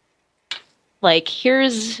 like,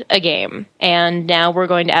 here's a game, and now we're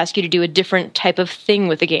going to ask you to do a different type of thing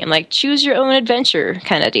with the game, like choose your own adventure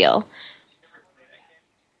kind of deal.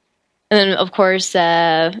 And then, of course,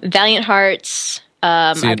 Valiant Hearts.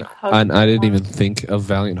 I didn't even think of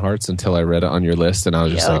Valiant Hearts until I read it on your list, and I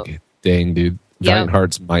was just like, dang, dude. Valiant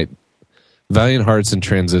Hearts and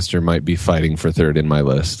Transistor might be fighting for third in my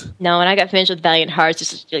list. No, when I got finished with Valiant Hearts,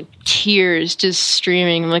 just like tears just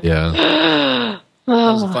streaming. I'm like, yeah. That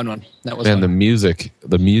was a fun one. That was fun. The music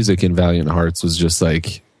in Valiant Hearts was just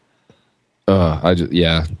like,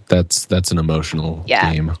 that's an emotional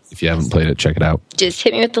game. If you haven't played it, check it out. Just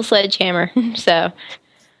hit me with the sledgehammer. So,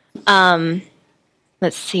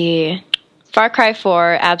 let's see. Far Cry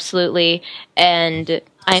 4, absolutely. And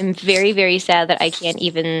I'm very, very sad that I can't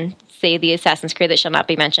even say the Assassin's Creed that shall not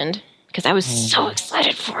be mentioned, because I was so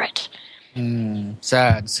excited for it.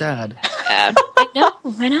 Sad. I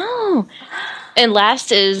know. And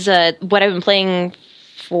last is what I've been playing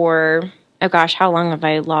for, oh gosh, how long have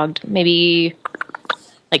I logged? Maybe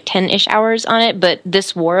like 10-ish hours on it, but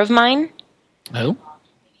This War of Mine. Oh?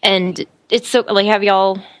 And it's so, like, have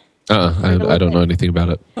y'all... I don't know anything about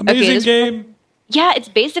it. Amazing game. Yeah, it's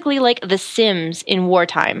basically like The Sims in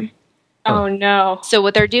wartime. Oh, no. So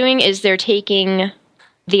what they're doing is they're taking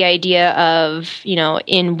the idea of,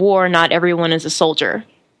 in war, not everyone is a soldier.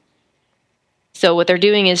 So what they're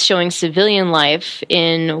doing is showing civilian life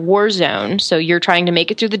in war zone. So you're trying to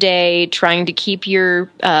make it through the day, trying to keep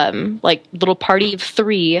your little party of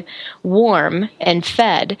 3 warm and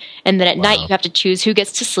fed. And then at night you have to choose who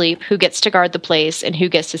gets to sleep, who gets to guard the place, and who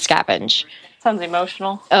gets to scavenge. Sounds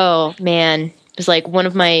emotional. Oh, man. It was like one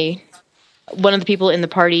of the people in the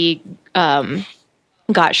party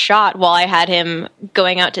got shot while I had him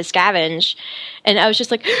going out to scavenge, and I was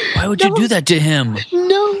just like, why would you do that to him?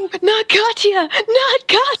 No, not Katya. No,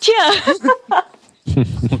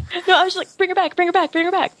 I was just like, bring her back.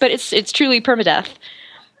 But it's truly permadeath.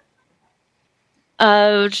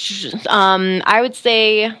 I would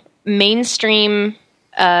say mainstream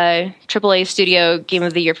AAA studio game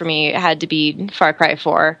of the year for me had to be Far Cry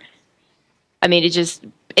 4. I mean,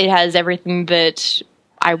 it has everything that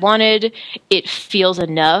I wanted. It feels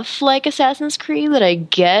enough like Assassin's Creed that I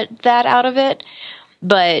get that out of it,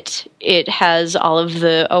 but it has all of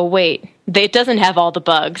the, it doesn't have all the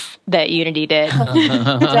bugs that Unity did.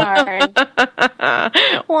 Darn.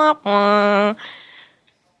 Wah, wah.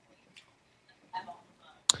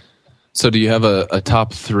 So do you have a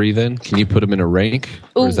top 3 then? Can you put them in a rank?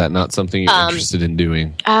 Or is Ooh. that not something you're interested in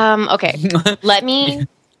doing? Okay. Let me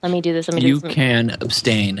do this. You can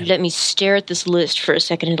abstain. Let me stare at this list for a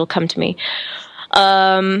second. It'll come to me.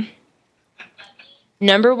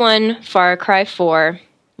 Number 1, Far Cry 4.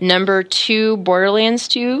 Number 2, Borderlands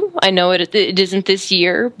 2. I know it isn't this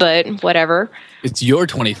year, but whatever. It's your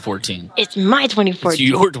 2014. It's my 2014. It's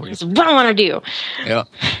your 2014. It's what I want to do. Yeah.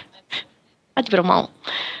 I do it all.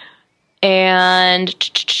 And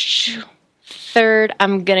 3rd,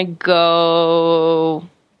 I'm going to go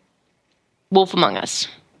Wolf Among Us.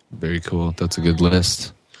 Very cool. That's a good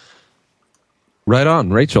list. Right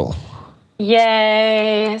on, Rachel.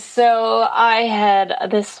 Yay! So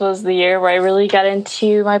this was the year where I really got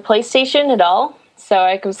into my PlayStation at all. So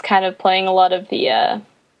I was kind of playing a lot of the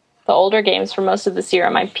older games for most of this year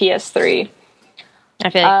on my PS3. I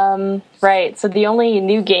feel like Right. So the only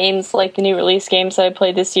new games, like the new release games that I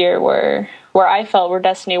played this year were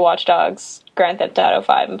Destiny, Watch Dogs, Grand Theft Auto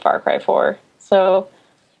 5, and Far Cry 4. So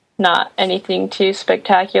not anything too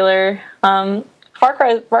spectacular. Far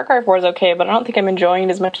Cry 4 is okay, but I don't think I'm enjoying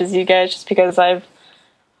it as much as you guys, just because I've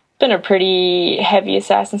been a pretty heavy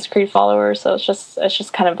Assassin's Creed follower, so it's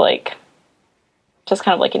just kind of like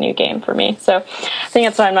a new game for me. So I think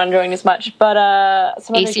that's why I'm not enjoying as much. But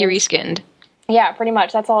some AC other games, reskinned. yeah, pretty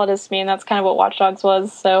much. That's all it is to me, and that's kind of what Watch Dogs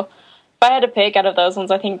was. So if I had to pick out of those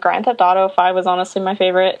ones, I think Grand Theft Auto 5 was honestly my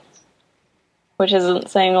favorite, which isn't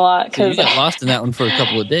saying a lot. So you got lost in that one for a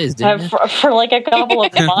couple of days, didn't you? For like a couple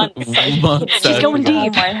of months. She's going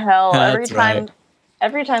deep. Oh my hell! That's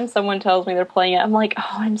Every time someone tells me they're playing it, I'm like,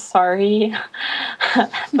 oh, I'm sorry.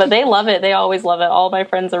 But they love it. They always love it. All my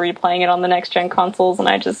friends are replaying it on the next gen consoles, and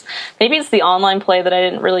maybe it's the online play that I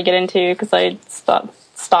didn't really get into because I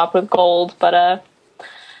stopped with gold. But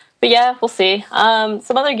yeah, we'll see.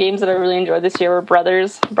 Some other games that I really enjoyed this year were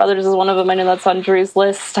Brothers. Brothers is one of them. I know that's on Drew's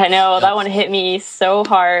list. I know that one hit me so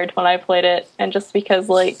hard when I played it, and just because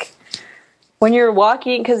like, when you're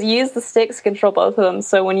walking, because you use the sticks to control both of them,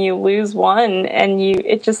 so when you lose one and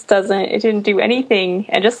it didn't do anything,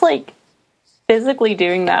 and just like physically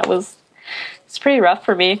doing that it's pretty rough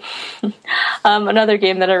for me. Another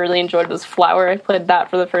game that I really enjoyed was Flower. I played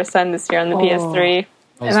that for the first time this year on the PS3,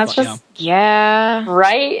 and that's fun, just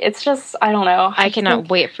right. It's just, I don't know. I cannot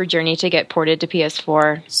wait for Journey to get ported to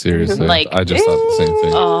PS4. Seriously, like, I just thought the same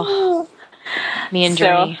thing. Oh, me and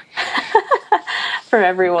Journey. For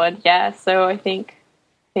everyone, yeah. So I think,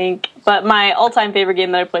 but my all-time favorite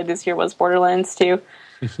game that I played this year was Borderlands 2.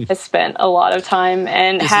 I spent a lot of time,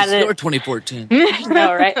 and this is your 2014.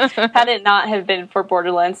 No, right? Had it not have been for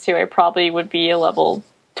Borderlands 2, I probably would be a level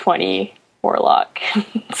 20 Warlock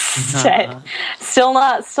set. Still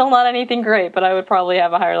not anything great, but I would probably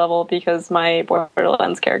have a higher level because my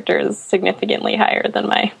Borderlands character is significantly higher than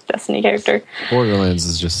my Destiny character. Borderlands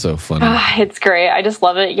is just so funny. It's great. I just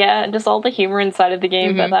love it. Yeah, just all the humor inside of the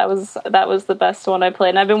game. But that was the best one I played.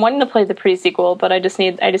 And I've been wanting to play the pre-sequel, but I just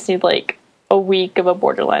need like a week of a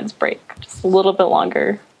Borderlands break, just a little bit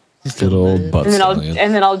longer. Good old butt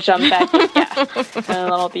and then I'll jump back. Yeah, and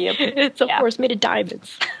then I'll be It's a horse made of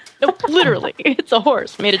diamonds. No, literally, it's a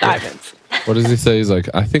horse made of diamonds. What does he say? He's like,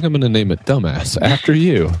 I think I'm going to name it Dumbass after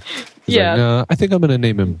you. He's like, nah, I think I'm going to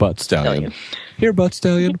name him Butt Stallion. Here, Butt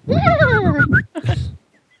Stallion. I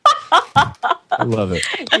love it.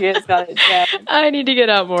 You guys got it. Yeah. I need to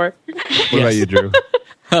get out more. What about you, Drew?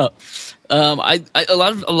 A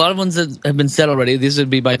lot of ones that have been said already. These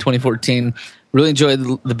would be by 2014. Really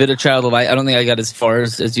enjoyed the bit of Child of Light. I don't think I got as far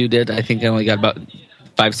as you did. I think I only got about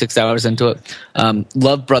 5-6 hours into it.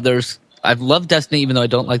 Love Brothers. I've loved Destiny, even though I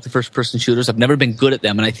don't like the first-person shooters. I've never been good at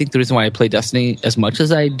them, and I think the reason why I play Destiny as much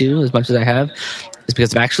as I do, as much as I have, is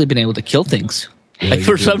because I've actually been able to kill things. Yeah, like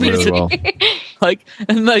for some reason, well. like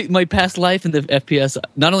in my past life in the FPS,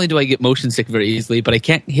 not only do I get motion sick very easily, but I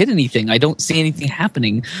can't hit anything. I don't see anything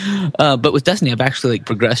happening. But with Destiny, I've actually like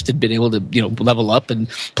progressed and been able to level up and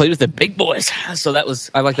play with the big boys. So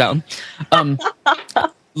I like that one.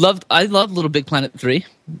 I love Little Big Planet 3.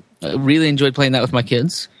 I really enjoyed playing that with my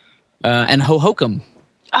kids. And Hohokum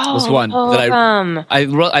was one that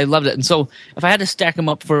I loved it. And so if I had to stack them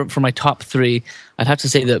up for my top 3, I'd have to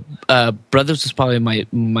say that Brothers is probably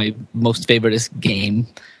my most favoriteest game.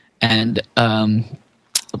 And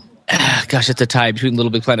gosh, it's a tie between Little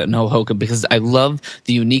Big Planet and Hohokum because I love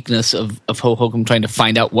the uniqueness of Hohokum trying to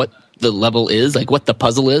find out what the level is, like what the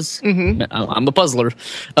puzzle is. Mm-hmm. I'm a puzzler.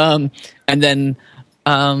 And then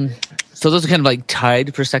so those are kind of like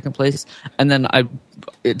tied for second place. And then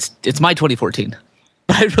it's my 2014.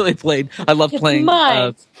 I really played. I love playing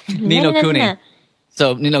Ni no Kuni.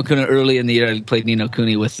 So Ni no Kuni, early in the year, I played Ni no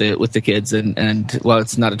Kuni with the kids, and while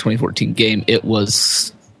it's not a 2014 game, it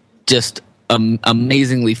was just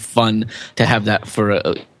amazingly fun to have that for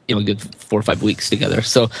a good 4 or 5 weeks together.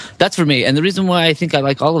 So that's for me. And the reason why I think I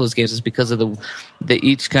like all of those games is because of the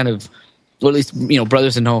each kind of, well, at least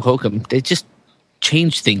Brothers and Hokum, they just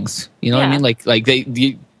change things. You know what I mean? Like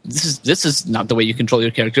this is not the way you control your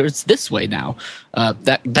character. It's this way now.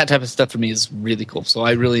 That type of stuff for me is really cool. So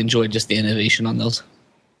I really enjoyed just the innovation on those.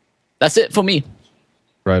 That's it for me.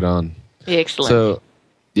 Right on. Excellent. So,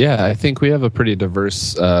 yeah, I think we have a pretty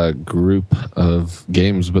diverse group of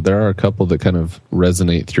games, but there are a couple that kind of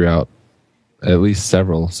resonate throughout at least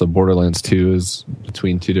several. So Borderlands 2 is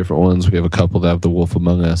between two different ones. We have a couple that have The Wolf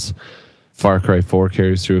Among Us. Far Cry 4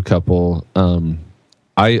 carries through a couple.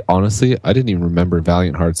 I didn't even remember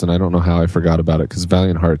Valiant Hearts, and I don't know how I forgot about it, because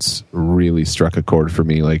Valiant Hearts really struck a chord for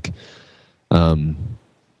me. Like,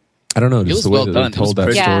 I don't know, just the way that they told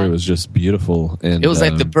that story was just beautiful. And it was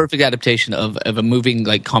like the perfect adaptation of a moving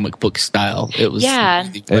like comic book style. It was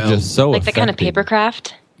really and just so like affecting. the kind of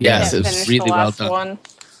papercraft. Yes, it was really well done. One.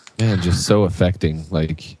 Yeah, just so affecting.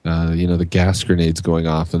 Like the gas grenades going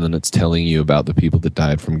off, and then it's telling you about the people that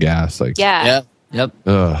died from gas. Like yep.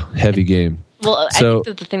 Heavy game. Well, I think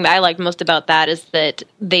that the thing that I liked most about that is that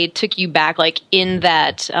they took you back, like in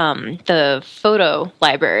that the photo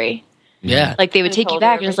library. Yeah. Like they would take you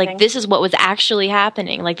back and it's like, this is what was actually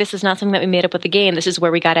happening. Like, this is not something that we made up with the game. This is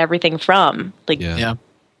where we got everything from. Like, yeah.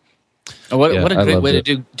 What a great way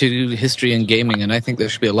to do history and gaming. And I think there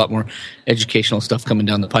should be a lot more educational stuff coming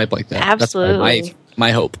down the pipe like that. Absolutely. That's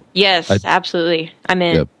my hope. Yes, absolutely. I'm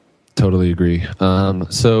in. Yep. Totally agree.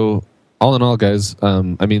 So all in all, guys,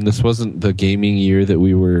 this wasn't the gaming year that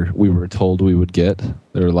we were told we would get.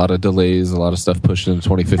 There were a lot of delays, a lot of stuff pushed into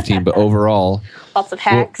 2015, but overall, lots of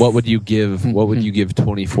hacks. What would you give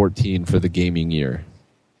 2014 for the gaming year?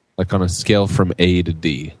 Like on a scale from A to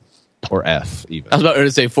D or F even. I was about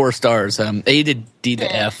to say 4 stars. A to D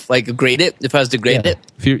to F. Like grade it if I was to grade it.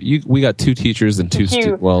 If we got 2 teachers and 2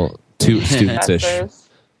 students-ish. If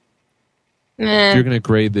you're going to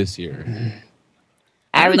grade this year.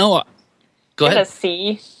 I don't know. Go ahead. Give it a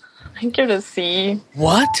C. I give it a C.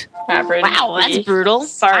 What? Average. Wow, that's brutal.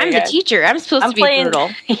 Sorry, I'm the teacher. I'm supposed to be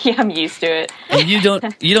brutal. Yeah, I'm used to it. And you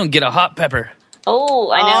don't get a hot pepper.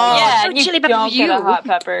 Oh, I know. Yeah, you chili pepper don't for you. get a hot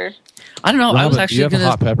pepper. I don't know. Robin, I was actually do you have a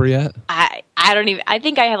hot pepper yet? I don't even. I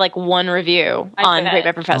think I have like one review on Great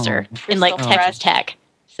Red Professor in like Texas Tech.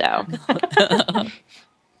 So.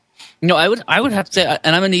 No, I would have to say,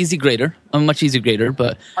 and I'm an easy grader. I'm a much easy grader,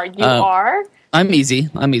 but are? I'm easy.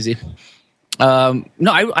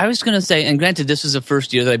 No, I was going to say, and granted, this is the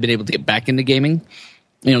first year that I've been able to get back into gaming.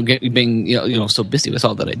 Being so busy with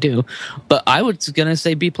all that I do, but I was going to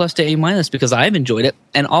say B+ to A- because I've enjoyed it,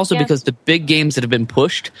 and also because the big games that have been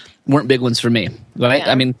pushed weren't big ones for me. Right?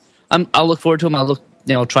 Yeah. I mean, I'll look forward to them. I'll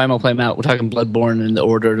try them. I'll play them out. We're talking Bloodborne and The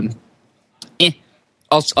Order. And,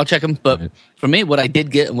 I'll check them. But for me, what I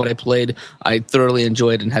did get and what I played, I thoroughly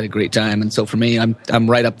enjoyed and had a great time. And so for me, I'm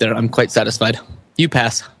right up there. I'm quite satisfied. You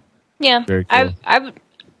pass. Yeah, very cool.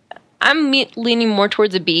 I'm leaning more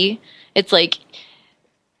towards a B. It's like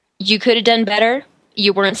you could have done better.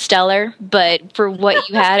 You weren't stellar, but for what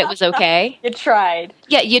you had, it was okay. You tried.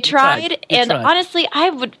 Yeah, you tried. Honestly, I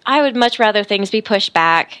would much rather things be pushed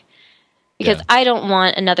back because I don't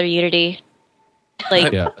want another Unity.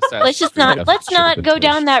 Like, let's not go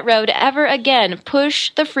down that road ever again.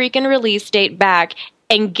 Push the freaking release date back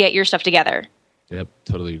and get your stuff together. Yep,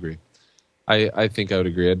 totally agree. I think I would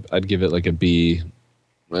agree. I'd give it like a B.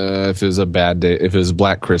 If it was a bad day, if it was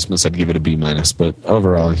Black Christmas, I'd give it a B-. But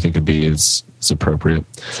overall, I think a B is appropriate.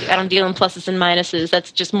 See, I don't deal in pluses and minuses.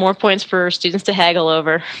 That's just more points for students to haggle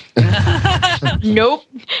over. Nope.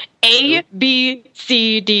 A, B,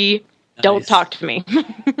 C, D. Nice. Don't talk to me.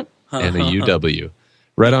 And a UW.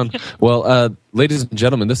 Right on. Well, ladies and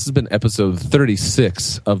gentlemen, this has been episode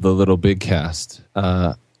 36 of the Little Big Cast.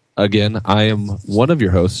 Again, I am one of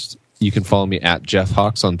your hosts. You can follow me at Jeff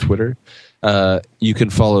Hawks on Twitter. You can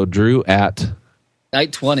follow Drew at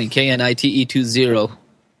Knight20, KNITE20.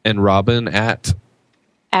 And Robin at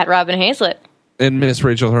Robin Hazlett. And Miss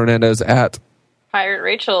Rachel Hernandez at Pirate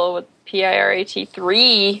Rachel with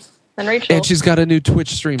PIRAT3. And Rachel. And she's got a new Twitch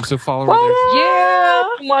stream, so follow her there. Yeah!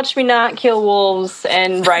 Watch me not kill wolves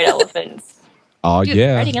and ride elephants. Oh,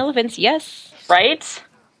 yeah. Riding elephants, yes. Right?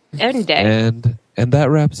 Every day. And that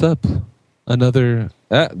wraps up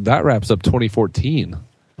that wraps up 2014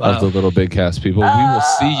 of the Little Big Cast, people. We will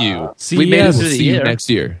see you. We made it through the year. You next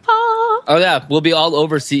year. I Oh yeah, we'll be all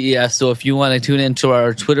over CES. So if you want to tune into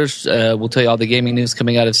our Twitters, we'll tell you all the gaming news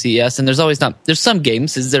coming out of CES. And there's some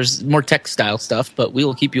games, there's more tech style stuff, but we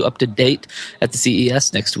will keep you up to date at the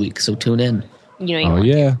CES next week. So tune in. You know. Oh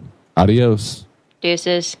yeah. Adios.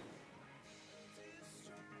 Deuces.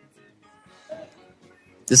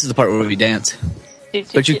 This is the part where we dance.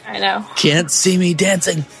 But you I know. can't see me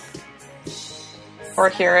dancing. Or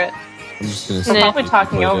hear it. I'm just gonna We're probably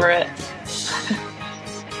talking over it.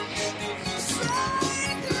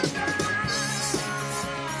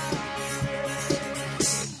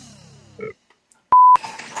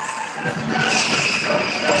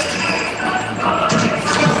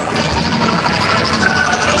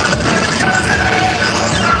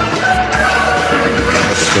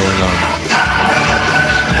 What's going on?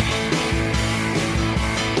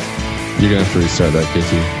 You're gonna have to restart that,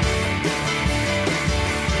 KT.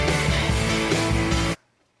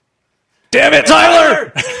 Damn it,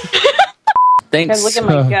 Tyler! Thanks. Guys, look at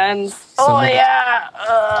my guns. Oh yeah.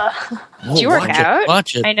 Oh, Did you work watch out? It,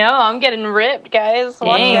 watch it. I know. I'm getting ripped, guys.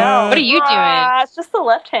 Watch Dang. out. What are you It's just the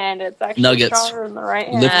left hand. It's actually Nuggets. stronger than the right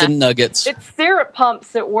hand. Lifting nuggets. It's syrup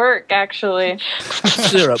pumps at work, actually,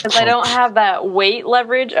 Syrup. because I don't have that weight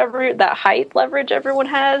leverage that height leverage everyone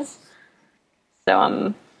has. So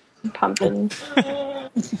I'm pumping.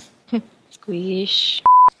 Squeesh.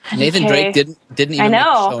 Nathan Okay. Drake didn't even I make a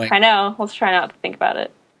know. showing. I know. Let's try not to think about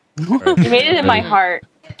it. You made it in my heart.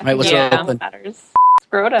 All right, what's Yeah, open? matters.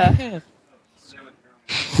 Scrota.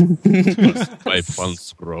 My fun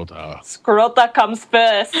scrota. Scrota comes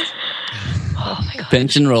first.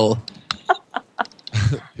 Pinch and roll.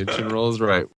 Pinch and roll is right.